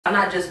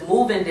I'm not just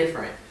moving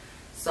different.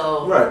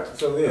 So right.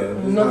 So yeah.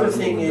 Another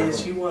thing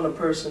is you want a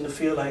person to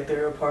feel like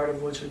they're a part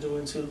of what you're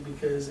doing too,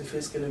 because if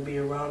it's going to be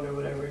around or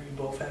whatever, you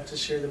both have to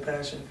share the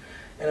passion.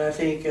 And I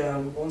think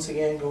once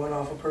again, going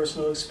off of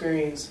personal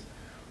experience,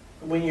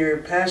 when you're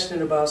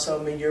passionate about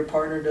something and your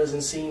partner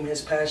doesn't seem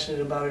as passionate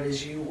about it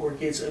as you, or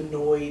gets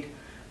annoyed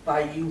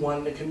by you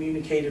wanting to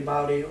communicate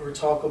about it or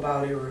talk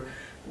about it, or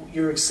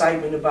your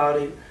excitement about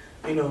it,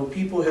 you know,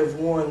 people have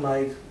won,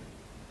 like,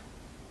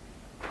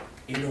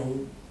 you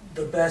know,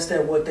 the best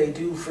at what they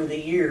do for the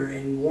year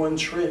and won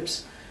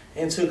trips,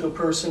 and took a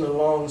person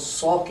along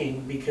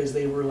sulking because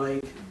they were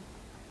like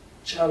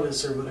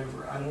jealous or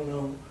whatever. I don't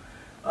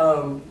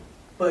know.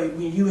 But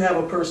when you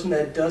have a person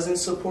that doesn't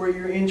support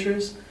your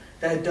interests,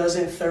 that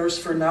doesn't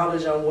thirst for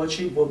knowledge on what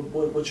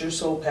you're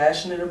so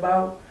passionate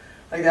about,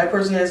 like that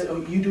person has,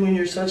 oh, you doing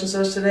your such and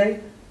such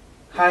today?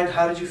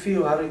 How did you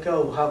feel? How did it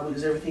go? How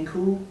is everything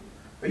cool?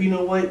 Or you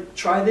know what?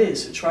 Try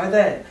this or try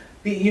that.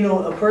 You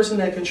know, a person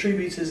that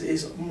contributes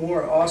is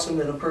more awesome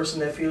than a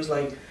person that feels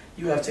like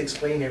you have to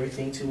explain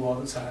everything to all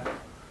the time.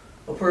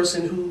 A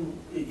person who,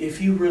 if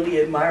you really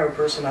admire a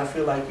person, I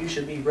feel like you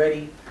should be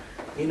ready,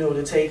 you know,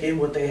 to take in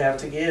what they have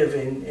to give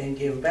and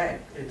give back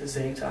at the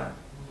same time.